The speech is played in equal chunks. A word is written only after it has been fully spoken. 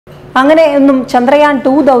അങ്ങനെയൊന്നും ചന്ദ്രയാൻ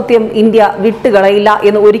 2 ദൗത്യം ഇന്ത്യ വിട്ടുകളയില്ല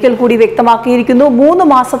എന്ന് ഒരിക്കൽ കൂടി വ്യക്തമാക്കിയിരിക്കുന്നു. 3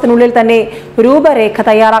 മാസത്തിനുള്ളിൽ തന്നെ രൂപരേഖ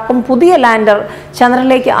തയ്യാറാക്കും. പുതിയ ലാൻഡർ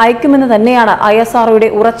ചന്ദ്രനിലേക്ക് അയക്കുമെന്ന് തന്നെയാണ് ISROയുടെ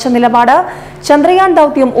ഉറച്ച നിലപാട്. ചന്ദ്രയാൻ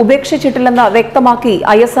ദൗത്യം ഉപേക്ഷിച്ചിട്ടില്ലെന്ന് വ്യക്തമാക്കി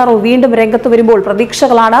ISRO വീണ്ടും രംഗത്ത് വരുമ്പോൾ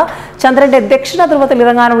പ്രതീക്ഷകളാണ്. ചന്ദ്രന്റെ ദക്ഷിണ ധ്രുവത്തിൽ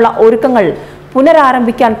ഇറങ്ങാനുള്ള ഒരുക്കങ്ങൾ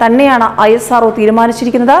പുനരാരംഭിക്കാൻ തന്നെയാണ് ISRO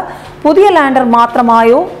തീരുമാനിച്ചിരിക്കുന്നത്. പുതിയ ലാൻഡർ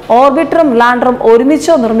മാത്രമായോ ഓർബിറ്ററും ലാൻഡറും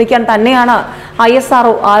ഒരുമിച്ചോ നിർമ്മിക്കാൻ തന്നെയാണ്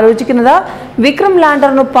ISRO ആലോചിക്കുന്നത്. വിക്രം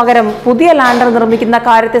ലാൻഡറിനു പകരം പുതിയ ലാൻഡർ നിർമ്മിക്കുന്ന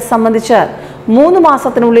കാര്യത്തെ സംബന്ധിച്ച് 3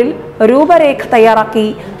 മാസത്തിനുള്ളിൽ രൂപരേഖ തയ്യാറാക്കി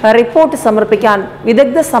റിപ്പോർട്ട് സമർപ്പിക്കാൻ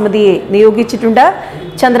വിദഗ്ധ സമിതിയെ നിയോഗിച്ചിട്ടുണ്ട്.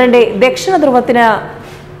 ചന്ദ്രന്റെ ദക്ഷിണ ധ്രുവത്തിന്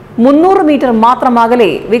 300 മീറ്റർ മാത്രം അകലെ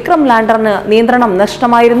വിക്രം ലാൻഡറിന് നിയന്ത്രണം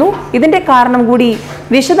നഷ്ടമായിരുന്നു. ഇതിന്റെ കാരണം കൂടി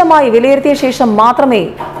വിശദമായി വിലയിരുത്തിയ ശേഷം മാത്രമേ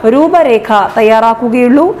രൂപരേഖ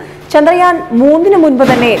തയ്യാറാക്കുകയുള്ളൂ. ചന്ദ്രയാൻ 3 മുൻപ്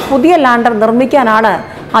തന്നെ പുതിയ ലാൻഡർ നിർമ്മിക്കാനാണ്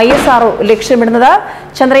ISRO ലക്ഷ്യമിടുന്നത്.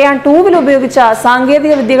 ചന്ദ്രയാൻ 2 ഉപയോഗിച്ച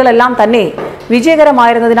സാങ്കേതിക വിദ്യകളെല്ലാം തന്നെ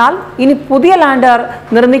വിജയകരമായിരുന്നതിനാൽ ഇനി പുതിയ ലാൻഡർ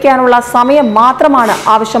നിർമ്മിക്കാനുള്ള സമയം മാത്രമാണ്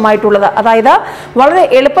ആവശ്യമായിട്ടുള്ളത്. അതായത് വളരെ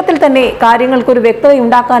എളുപ്പത്തിൽ തന്നെ കാര്യങ്ങൾക്കൊരു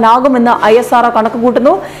വ്യക്തതയുണ്ടാക്കാനാകുമെന്ന് ISRO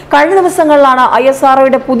കണക്കുകൂട്ടുന്നു. കഴിഞ്ഞ ദിവസങ്ങളിലാണ്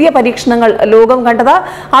ISROയുടെ പുതിയ പരീക്ഷണങ്ങൾ ലോകം കണ്ടത്.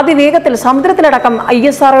 അതിവേഗത്തിൽ സമുദ്രത്തിലടക്കം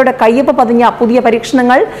ISROയുടെ കയ്യൊപ്പ് പതിഞ്ഞ പുതിയ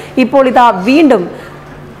പരീക്ഷണങ്ങൾ ഇപ്പോൾ ഇതാ വീണ്ടും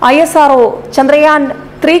ISRO ചന്ദ്രയാൻ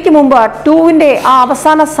 3 മുമ്പ് 2 ആ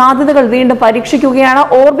അവസാന സാധ്യതകൾ വീണ്ടും പരീക്ഷിക്കുകയാണ്.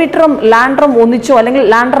 ഓർബിറ്ററും ലാൻഡറും ഒന്നിച്ചോ അല്ലെങ്കിൽ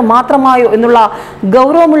ലാൻഡർ മാത്രമായോ എന്നുള്ള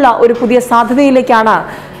ഗൗരവമുള്ള ഒരു പുതിയ സാധ്യതയിലേക്കാണ്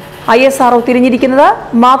ISRO തിരിഞ്ഞിരിക്കുന്നത്.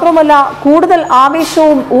 മാത്രമല്ല കൂടുതൽ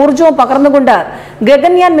ആവേശവും ഊർജവും പകർന്നുകൊണ്ട്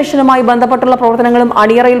ഗഗൻയാൻ മിഷനുമായി ബന്ധപ്പെട്ടുള്ള പ്രവർത്തനങ്ങളും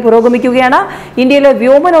അണിയറയിൽ പുരോഗമിക്കുകയാണ്. ഇന്ത്യയിലെ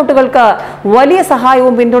വ്യോമനോട്ടുകൾക്ക് വലിയ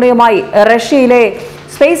സഹായവും പിന്തുണയുമായി റഷ്യയിലെ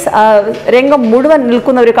സ്പേസ് രംഗം മുഴുവൻ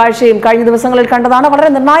നിൽക്കുന്ന ഒരു കാഴ്ചയും കഴിഞ്ഞ ദിവസങ്ങളിൽ കണ്ടതാണ്. വളരെ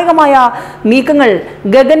നിർണായകമായ നീക്കങ്ങൾ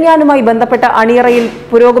ഗഗൻയാനുമായി ബന്ധപ്പെട്ട അണിയറയിൽ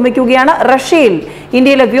പുരോഗമിക്കുകയാണ്. റഷ്യയിൽ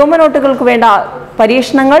ഇന്ത്യയിലെ വ്യോമനോട്ടുകൾക്ക് വേണ്ട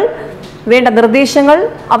പരീക്ഷണങ്ങൾ, വേണ്ട നിർദ്ദേശങ്ങൾ,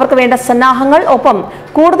 അവർക്ക് വേണ്ട സന്നാഹങ്ങൾ, ഒപ്പം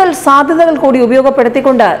കൂടുതൽ സാധ്യതകൾ കൂടി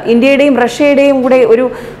ഉപയോഗപ്പെടുത്തിക്കൊണ്ട് ഇന്ത്യയുടെയും റഷ്യയുടെയും കൂടെ ഒരു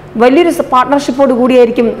വലിയൊരു പാർട്ട്ണർഷിപ്പോട്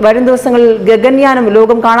കൂടിയായിരിക്കും വരും ദിവസങ്ങളിൽ ഗഗൻയാനും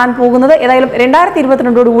ലോകം കാണാൻ പോകുന്നത്. ഏതായാലും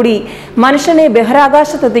 2022 മനുഷ്യനെ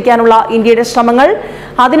ബഹിരാകാശത്തെത്തിക്കാനുള്ള ഇന്ത്യയുടെ ശ്രമങ്ങൾ,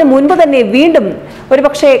 അതിനു മുൻപ് തന്നെ വീണ്ടും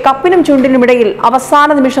ഒരുപക്ഷെ കപ്പിനും ചുണ്ടിനുമിടയിൽ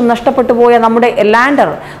അവസാന നിമിഷം നഷ്ടപ്പെട്ടു പോയ നമ്മുടെ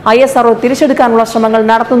ലാൻഡർ ISRO തിരിച്ചെടുക്കാനുള്ള ശ്രമങ്ങൾ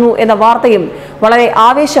നടത്തുന്നു എന്ന വാർത്തയും വളരെ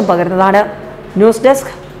ആവേശം പകരുന്നതാണ്. ന്യൂസ്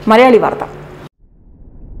ഡെസ്ക് മലയാളി വാർത്ത.